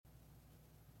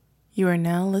You are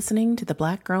now listening to the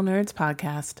Black Girl Nerds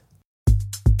podcast.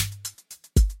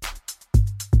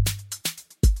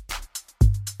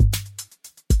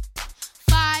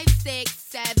 5, 6,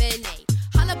 7, 8.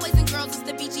 Holla boys and girls, it's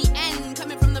the BGN.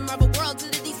 Coming from the Marvel world to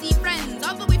the DC friends.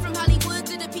 All the way from Hollywood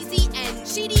to the PCN.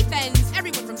 She defends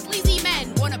everyone from sleazy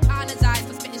men. Won't apologize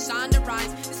for spitting Shonda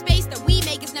rhymes. The space that we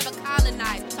make is never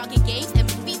colonized. Talking games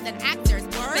and movies and actors.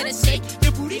 Better shake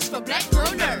your booties for Black Girl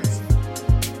Nerds.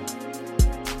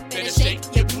 Better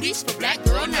shake your booties for Black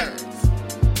Girl Nerds.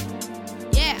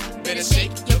 Yeah, better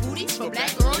shake your booties for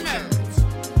Black Girl Nerds.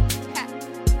 Ha.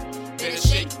 Better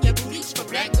shake your booties for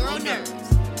Black Girl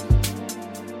Nerds.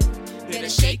 Better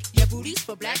shake your booties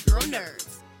for Black Girl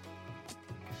Nerds.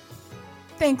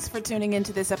 Thanks for tuning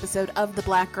into this episode of the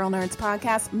Black Girl Nerds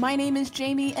podcast. My name is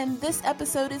Jamie, and this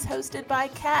episode is hosted by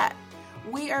Kat.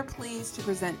 We are pleased to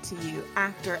present to you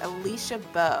actor Alicia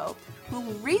Bowe, who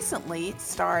recently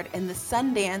starred in the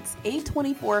Sundance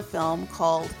A24 film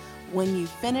called When You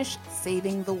Finish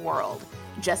Saving the World,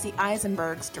 Jesse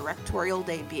Eisenberg's directorial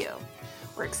debut.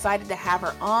 We're excited to have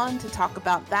her on to talk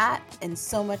about that and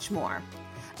so much more.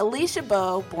 Alicia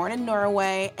Bowe, born in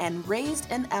Norway and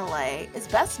raised in LA, is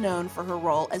best known for her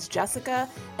role as Jessica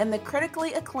in the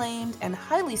critically acclaimed and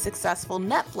highly successful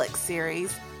Netflix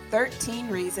series 13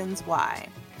 Reasons Why.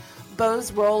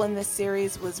 Bowe's role in this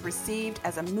series was received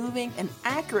as a moving and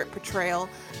accurate portrayal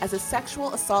as a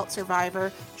sexual assault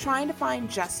survivor trying to find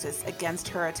justice against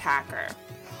her attacker.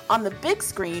 On the big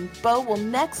screen, Bowe will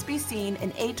next be seen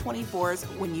in A24's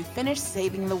When You Finish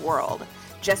Saving the World,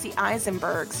 Jesse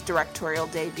Eisenberg's directorial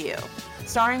debut.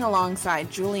 Starring alongside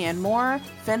Julianne Moore,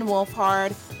 Finn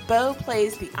Wolfhard, Bowe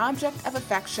plays the object of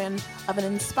affection of an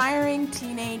inspiring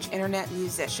teenage internet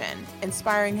musician,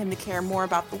 inspiring him to care more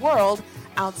about the world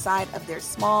outside of their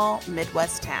small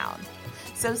Midwest town.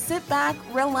 So sit back,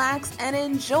 relax, and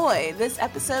enjoy this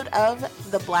episode of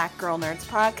the Black Girl Nerds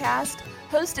podcast,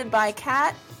 hosted by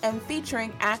Kat and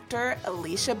featuring actor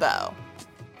Alicia Bowe.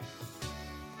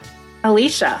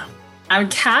 Alicia, I'm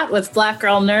Kat with Black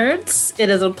Girl Nerds. It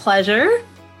is a pleasure.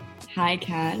 Hi,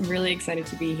 Kat. I'm really excited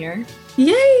to be here.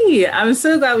 Yay! I'm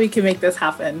so glad we can make this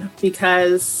happen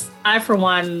because I, for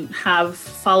one, have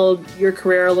followed your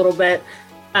career a little bit,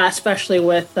 especially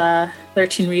with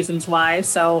 13 Reasons Why.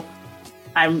 So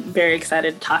I'm very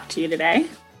excited to talk to you today.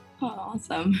 Oh,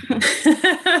 awesome.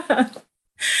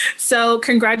 So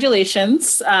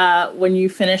congratulations. When You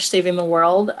Finish Saving the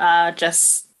World,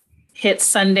 just hit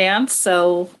Sundance.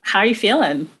 So how are you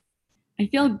feeling? I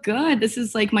feel good. This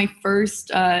is like my first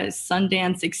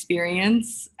Sundance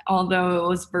experience. Although it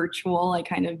was virtual,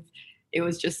 it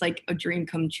was just like a dream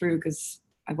come true because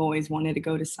I've always wanted to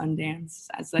go to Sundance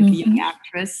as like a young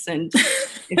actress. And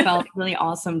it felt really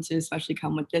awesome to especially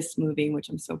come with this movie, which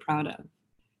I'm so proud of.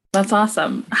 That's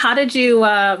awesome. How did you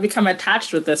become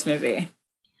attached with this movie?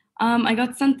 I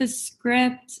got sent the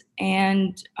script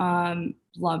and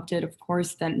loved it, of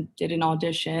course, then did an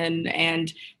audition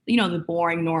and, the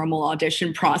boring, normal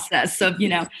audition process of,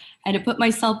 I had to put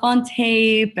myself on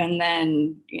tape and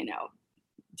then,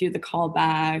 do the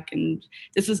callback. And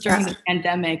this was during the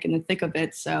pandemic in the thick of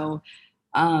it. So,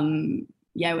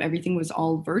 everything was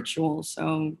all virtual.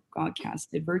 So got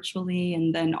casted virtually.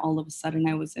 And then all of a sudden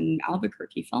I was in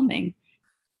Albuquerque filming.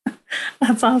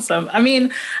 That's awesome. I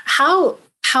mean, how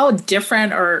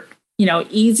different or,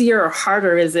 easier or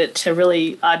harder is it to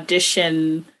really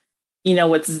audition,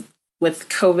 with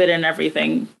COVID and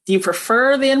everything? Do you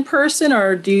prefer the in-person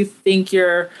or do you think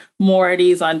you're more at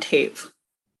ease on tape?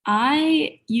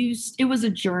 It was a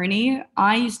journey.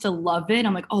 I used to love it.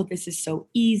 I'm like, oh, this is so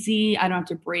easy. I don't have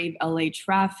to brave LA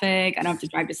traffic. I don't have to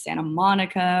drive to Santa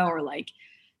Monica or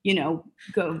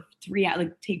go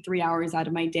take 3 hours out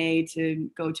of my day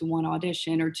to go to one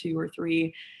audition or 2 or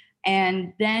 3.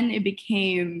 And then it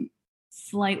became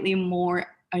slightly more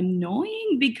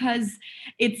annoying because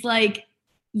it's like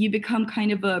you become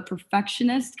kind of a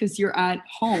perfectionist because you're at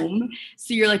home.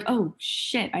 So you're like, oh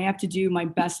shit, I have to do my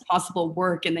best possible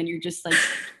work. And then you're just like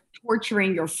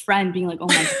torturing your friend being like, oh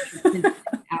my God, it's been 10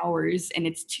 hours and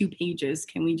it's 2 pages.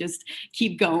 Can we just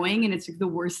keep going? And it's like the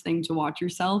worst thing to watch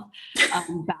yourself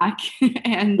back.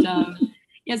 And so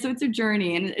it's a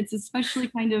journey. And it's especially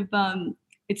kind of,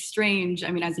 it's strange.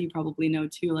 I mean, as you probably know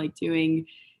too, like doing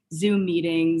Zoom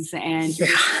meetings and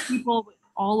people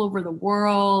all over the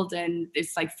world, and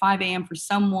it's like 5 a.m. for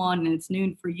someone and it's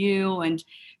noon for you, and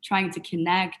trying to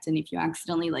connect. And if you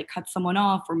accidentally like cut someone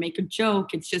off or make a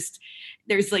joke, it's just,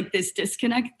 there's like this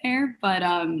disconnect there. But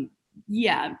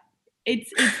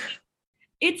it's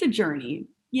a journey,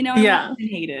 I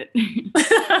hate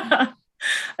it.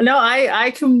 No,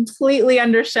 I completely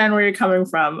understand where you're coming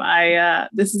from.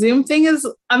 This Zoom thing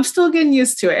I'm still getting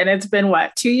used to it. And it's been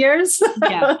what, 2 years?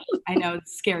 Yeah, I know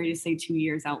it's scary to say 2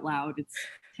 years out loud. It's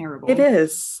terrible. It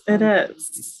is. It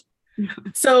is.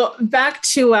 So back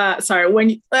to I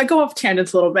go off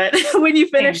tangents a little bit. When you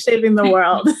finish Saving the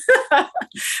World.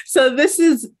 So this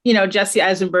is, Jesse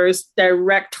Eisenberg's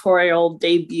directorial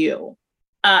debut.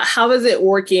 How is it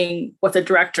working with a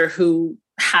director who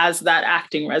has that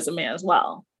acting resume as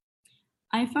well?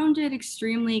 I found it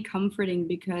extremely comforting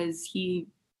because he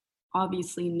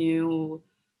obviously knew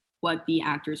what the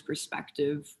actor's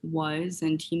perspective was,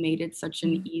 and he made it such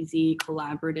an easy,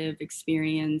 collaborative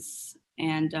experience.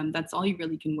 And that's all you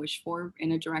really can wish for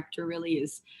in a director, really,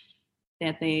 is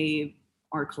that they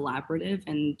are collaborative.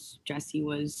 And Jesse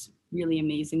was really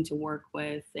amazing to work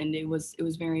with, and it was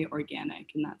very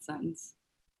organic in that sense.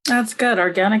 That's good.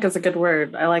 Organic is a good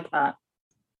word. I like that.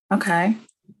 Okay.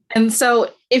 And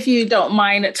so if you don't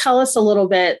mind, tell us a little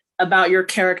bit about your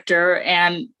character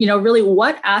and, really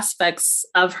what aspects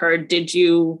of her did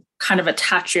you kind of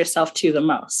attach yourself to the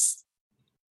most?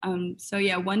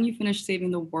 When You Finish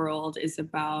Saving the World is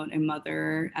about a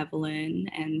mother, Evelyn,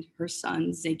 and her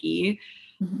son, Ziggy,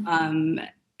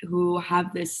 who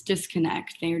have this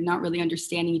disconnect. They're not really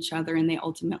understanding each other, and they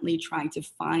ultimately try to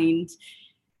find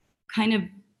kind of,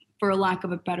 for lack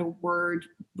of a better word,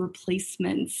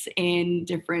 replacements in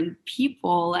different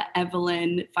people.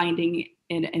 Evelyn finding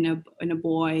in a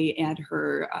boy at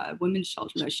her women's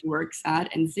shelter that she works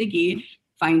at, and Ziggy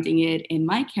finding it in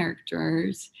my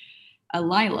characters,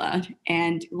 Lila.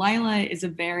 And Lila is a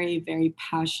very, very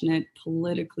passionate,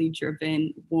 politically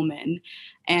driven woman.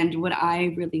 And what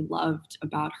I really loved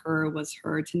about her was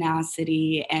her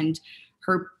tenacity and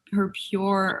her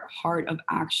pure heart of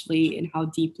actually, and how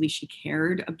deeply she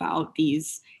cared about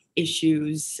these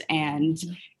issues and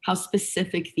how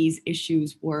specific these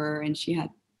issues were. And she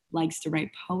likes to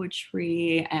write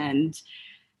poetry and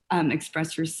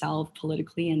express herself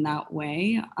politically in that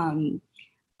way.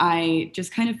 I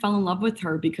just kind of fell in love with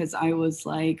her because I was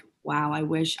like, wow, I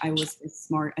wish I was as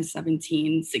smart as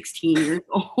 17, 16 years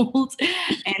old.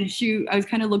 And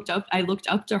I looked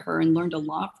up to her and learned a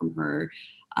lot from her,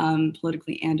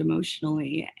 politically and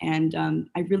emotionally. And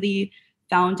I really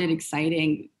found it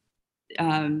exciting,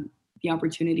 the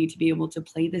opportunity to be able to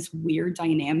play this weird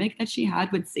dynamic that she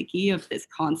had with Ziggy, of this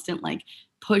constant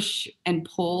push and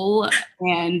pull,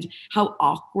 and how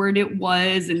awkward it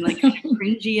was, and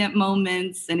cringy at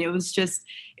moments. And it was just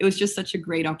such a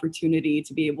great opportunity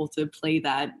to be able to play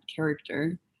that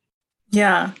character.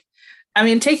 Yeah. I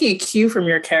mean, taking a cue from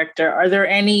your character, are there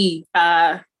any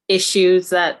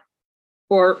issues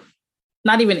or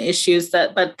not even issues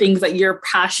but things that you're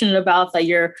passionate about that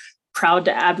you're proud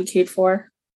to advocate for?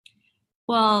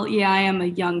 Well, yeah, I am a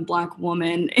young Black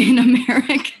woman in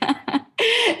America.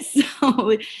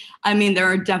 So, I mean, there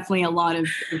are definitely a lot of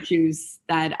issues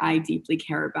that I deeply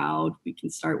care about. We can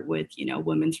start with,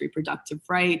 women's reproductive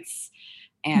rights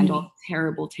and all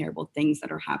terrible, terrible things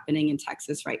that are happening in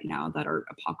Texas right now that are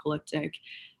apocalyptic.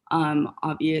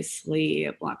 Obviously,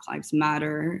 Black Lives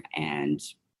Matter and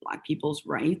Black people's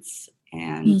rights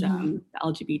and the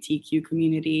LGBTQ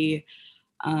community.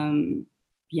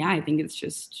 I think it's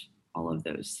just all of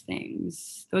those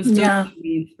things. Those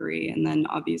main three. And then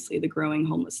obviously the growing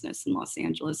homelessness in Los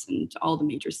Angeles and all the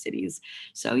major cities.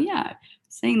 So yeah,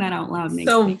 saying that out loud makes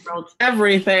the world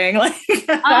everything.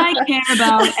 I care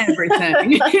about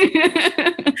everything.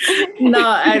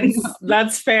 No,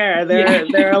 that's fair.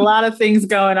 There are a lot of things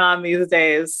going on these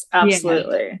days.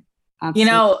 Absolutely.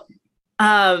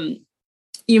 Absolutely.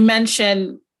 You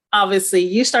mentioned, obviously,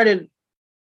 you started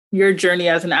your journey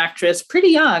as an actress pretty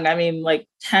young. I mean,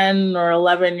 10 or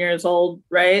 11 years old,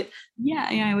 right? Yeah,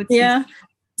 I would say. Yeah.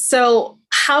 So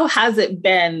how has it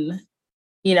been,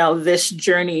 this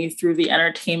journey through the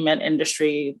entertainment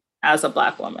industry as a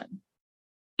Black woman?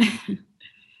 It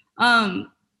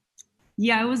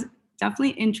was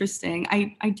definitely interesting.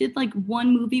 I did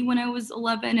one movie when I was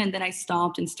 11, and then I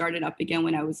stopped and started up again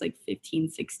when I was 15,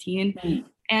 16. Mm-hmm.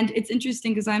 And it's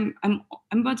interesting because I'm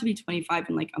about to be 25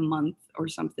 in a month or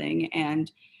something.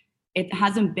 And it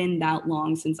hasn't been that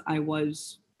long since I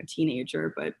was a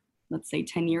teenager, but let's say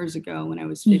 10 years ago when I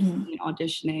was 15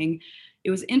 auditioning,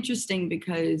 it was interesting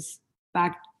because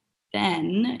back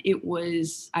then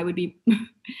I would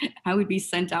be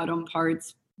sent out on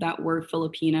parts that were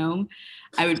Filipino.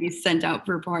 I would be sent out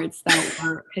for parts that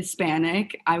were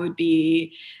Hispanic. I would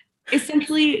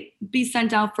essentially be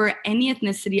sent out for any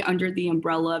ethnicity under the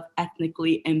umbrella of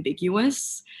ethnically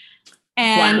ambiguous.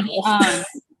 And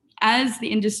as the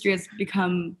industry has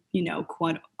become,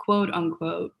 quote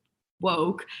unquote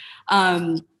woke,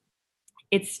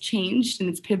 it's changed and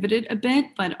it's pivoted a bit,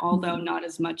 but although not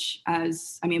as much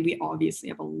as, I mean, we obviously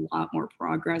have a lot more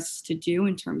progress to do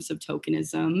in terms of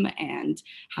tokenism and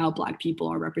how Black people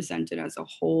are represented as a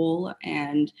whole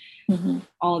and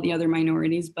all the other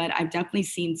minorities. But I've definitely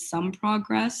seen some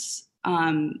progress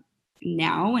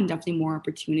now, and definitely more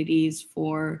opportunities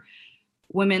for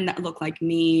women that look like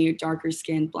me, darker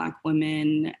skinned Black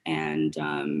women,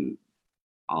 and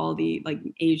all the like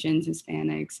Asians,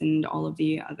 Hispanics, and all of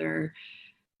the other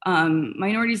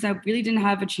minorities that really didn't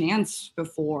have a chance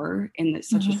before in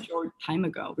such a short time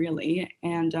ago, really.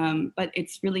 And but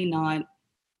it's really not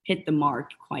hit the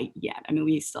mark quite yet. I mean,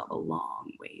 we still have a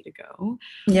long way to go.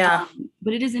 Yeah.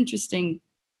 But it is interesting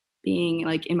being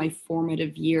like in my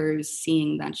formative years,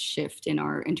 seeing that shift in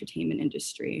our entertainment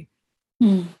industry.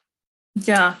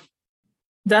 Yeah,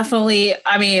 definitely.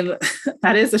 I mean,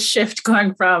 that is a shift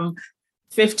going from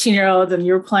 15-year-olds and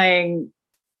you're playing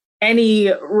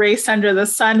any race under the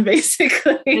sun,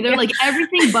 basically. They're like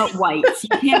everything but white.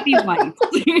 You can't be white.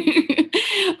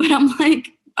 But I'm like,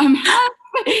 I'm half.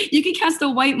 You can cast a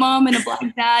white mom and a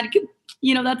Black dad.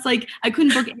 You know, that's like, I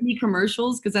couldn't book any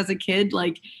commercials because as a kid,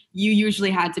 like you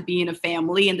usually had to be in a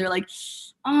family and they're like,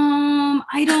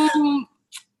 I don't,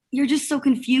 you're just so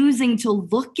confusing to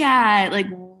look at. Like,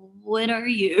 what are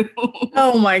you?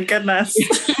 Oh my goodness.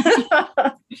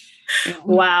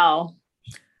 Wow.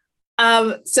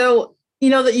 So, you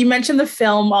know, that you mentioned the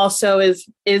film also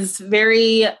is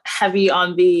very heavy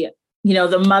on the, you know,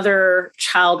 the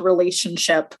mother-child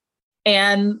relationship.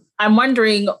 And I'm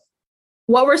wondering,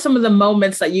 what were some of the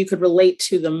moments that you could relate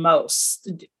to the most,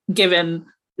 given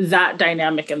that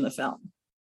dynamic in the film?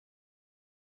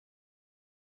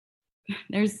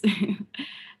 There's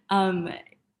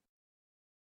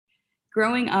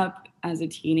growing up as a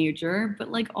teenager,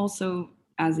 but like also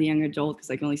as a young adult, because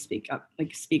I can only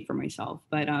speak for myself.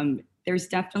 But there's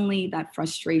definitely that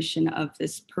frustration of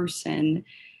this person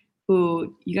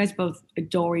who you guys both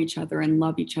adore each other and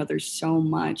love each other so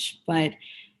much, but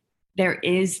there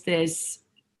is this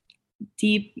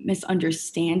deep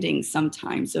misunderstanding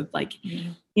sometimes of like,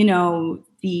 you know,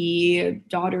 the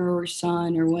daughter or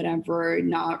son or whatever,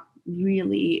 not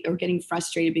really, or getting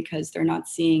frustrated because they're not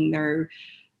seeing their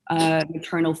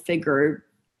maternal figure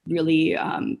really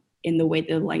in the way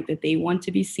that they want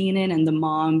to be seen in, and the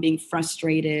mom being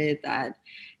frustrated that,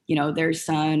 you know, their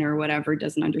son or whatever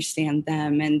doesn't understand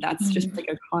them. And that's just like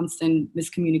a constant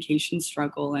miscommunication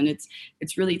struggle. And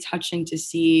it's really touching to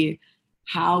see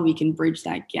how we can bridge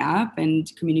that gap and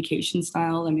communication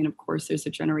style. I mean, of course, there's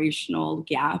a generational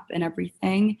gap and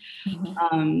everything.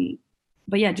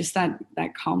 But yeah, just that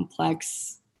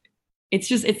complex, it's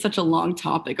such a long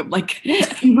topic of like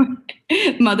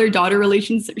mother-daughter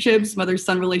relationships,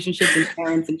 mother-son relationships, and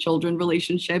parents and children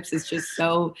relationships. It's just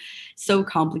so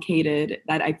complicated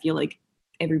that I feel like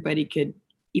everybody could,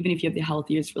 even if you have the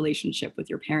healthiest relationship with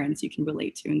your parents, you can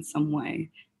relate to in some way.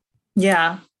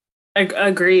 Yeah,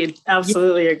 agreed.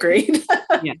 Absolutely agreed.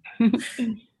 Yeah.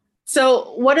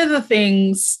 So what are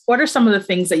some of the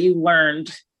things that you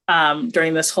learned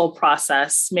during this whole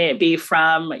process? May it be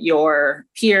from your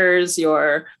peers,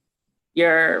 your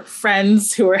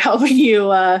friends who were helping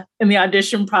you in the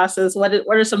audition process. What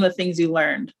are some of the things you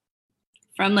learned?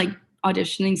 From like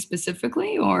auditioning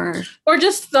specifically, or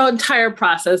just the entire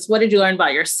process? What did you learn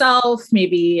about yourself?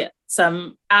 Maybe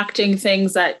some acting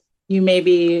things that you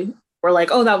maybe were like,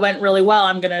 oh, that went really well,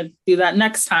 I'm going to do that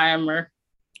next time, or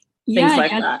things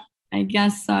like that. I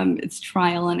guess it's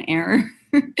trial and error.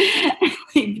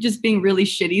 Like just being really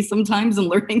shitty sometimes and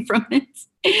learning from it,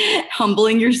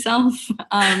 humbling yourself.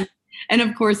 And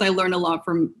of course, I learned a lot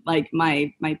from like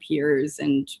my peers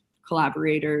and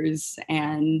collaborators,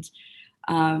 and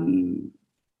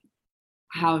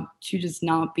how to just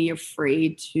not be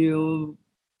afraid to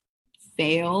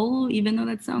fail, even though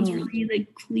that sounds really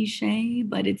like cliche,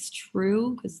 but it's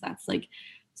true, because that's like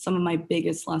some of my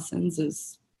biggest lessons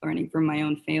is learning from my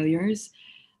own failures.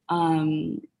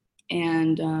 And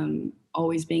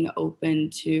always being open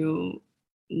to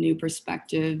new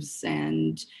perspectives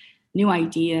and new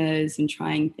ideas and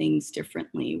trying things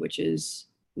differently, which is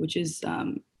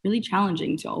really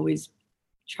challenging, to always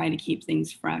try to keep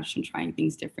things fresh and trying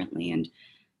things differently and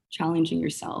challenging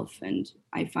yourself. And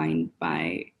I find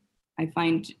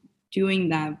doing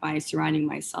that by surrounding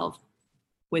myself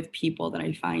with people that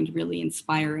I find really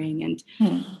inspiring and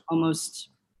almost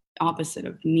opposite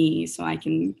of me, so I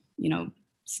can, you know,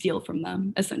 steal from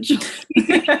them, essentially.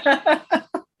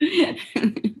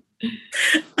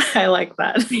 I like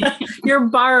that. You're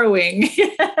borrowing.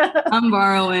 I'm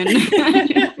borrowing.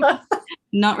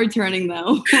 Not returning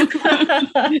though.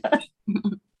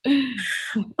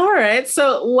 All right.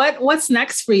 So what's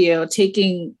next for you?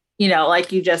 Taking,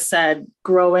 like you just said,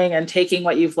 growing and taking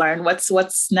what you've learned.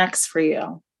 What's next for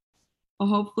you? Well,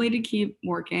 hopefully to keep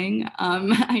working.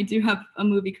 I do have a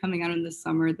movie coming out in the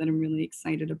summer that I'm really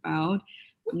excited about.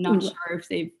 I'm not sure if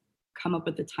they've come up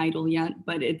with the title yet,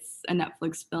 but it's a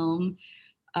Netflix film.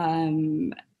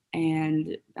 And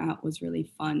that was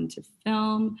really fun to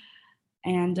film.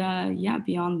 And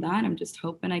beyond that, I'm just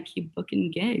hoping I keep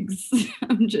booking gigs.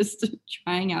 I'm just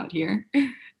trying out here.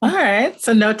 All right.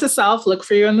 So note to self, look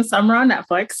for you in the summer on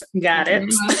Netflix. Got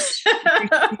it.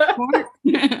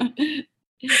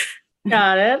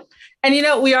 Got it.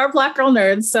 And we are Black Girl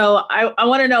Nerds. So I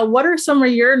want to know, what are some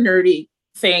of your nerdy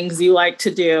things you like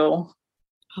to do?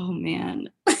 Oh man.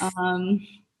 I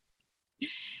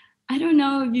don't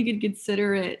know if you could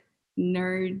consider it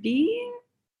nerdy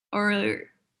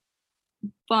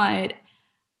but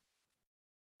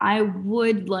I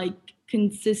would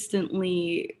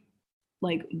consistently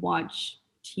watch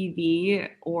TV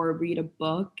or read a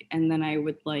book, and then I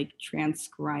would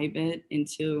transcribe it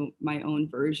into my own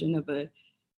version of a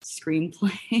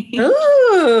screenplay.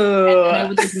 Ooh. And I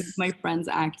would make my friends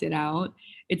act it out.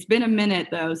 It's been a minute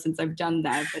though since I've done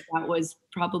that, but that was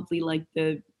probably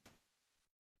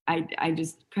I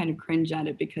just kind of cringe at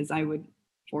it because I would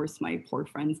force my poor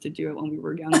friends to do it when we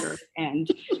were younger, and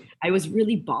I was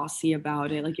really bossy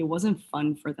about it. It wasn't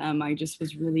fun for them. I just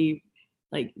was really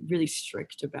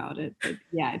strict about it. But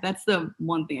yeah, that's the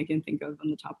one thing I can think of on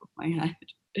the top of my head.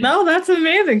 No, that's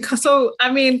amazing. So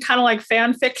I mean, kind of like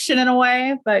fan fiction in a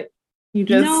way, but you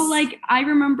just I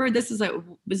remember this is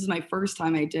my first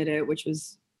time I did it, which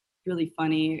was really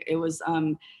funny. It was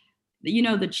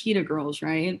the Cheetah Girls,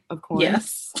 right? Of course.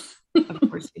 Yes. Of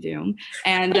course you do.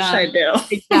 And I do.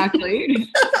 Exactly.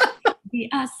 We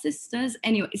are sisters.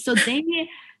 Anyway, so they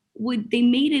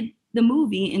made the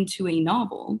movie into a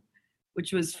novel,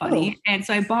 which was funny. Oh. And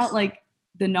so I bought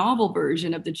the novel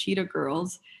version of the Cheetah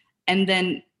Girls, and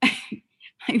then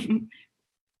I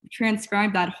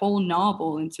transcribed that whole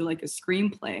novel into a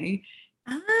screenplay.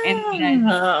 And then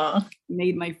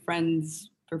made my friends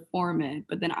perform it,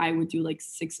 but then I would do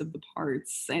 6 of the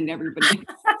parts and everybody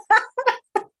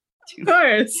of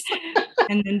course.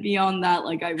 And then beyond that,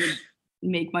 I would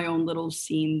make my own little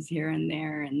scenes here and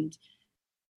there, and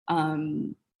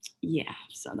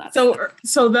so that's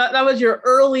so that was your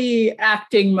early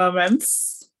acting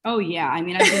moments. Oh yeah, I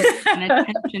mean, I've been an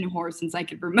attention whore since I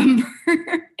could remember.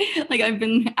 I've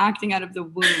been acting out of the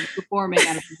womb, performing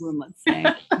out of the womb, let's say.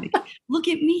 Look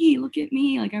at me,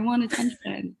 I want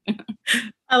attention.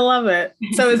 I love it.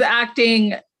 So is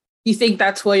acting, you think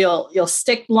that's where you'll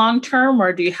stick long term,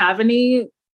 or do you have any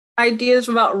ideas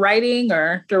about writing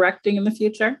or directing in the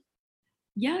future?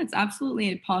 Yeah, it's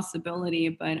absolutely a possibility,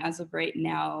 but as of right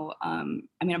now, I'm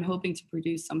hoping to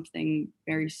produce something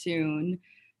very soon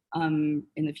in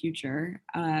the future.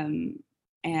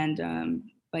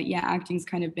 But yeah, acting's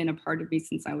kind of been a part of me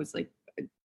since I was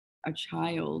a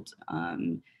child.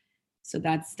 So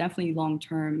that's definitely long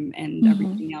term, and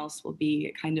everything else will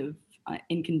be kind of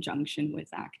in conjunction with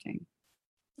acting.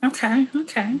 Okay.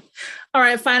 All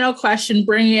right. Final question,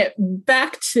 bringing it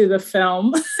back to the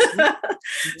film.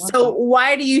 So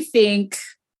why do you think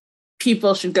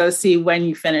people should go see When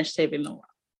You Finish Saving the World?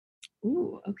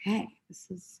 Ooh, okay. This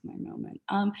is my moment.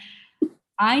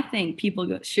 I think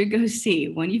people should go see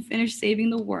When You Finish Saving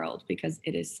the World because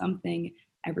it is something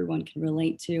everyone can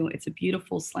relate to. It's a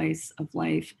beautiful slice of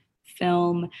life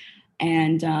film,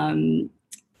 and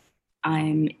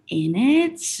I'm in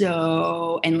it.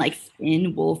 So, and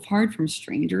Finn Wolfhard from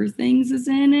Stranger Things is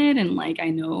in it, and I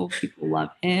know people love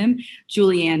him.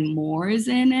 Julianne Moore is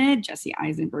in it. Jesse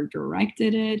Eisenberg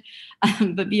directed it.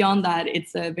 But beyond that,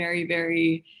 it's a very,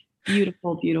 very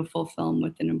beautiful, beautiful film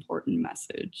with an important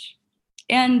message.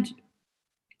 And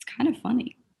it's kind of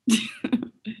funny.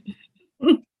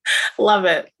 Love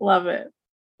it.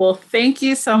 Well, thank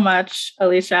you so much,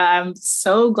 Alicia. I'm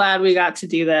so glad we got to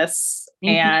do this.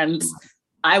 And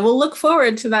I will look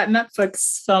forward to that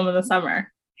Netflix film in the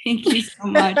summer. Thank you so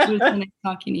much. It was so nice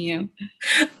talking to you.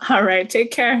 All right. Take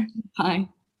care. Bye.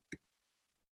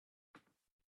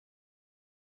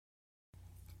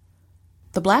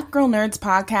 The Black Girl Nerds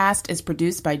podcast is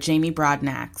produced by Jamie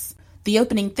Broadnax. The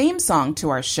opening theme song to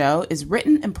our show is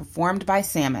written and performed by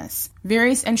Samus.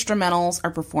 Various instrumentals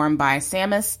are performed by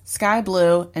Samus, Sky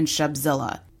Blue, and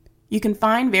Shubzilla. You can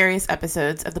find various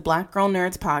episodes of the Black Girl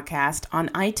Nerds podcast on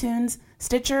iTunes,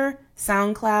 Stitcher,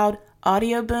 SoundCloud,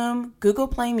 Audio Boom, Google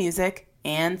Play Music,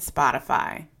 and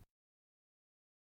Spotify.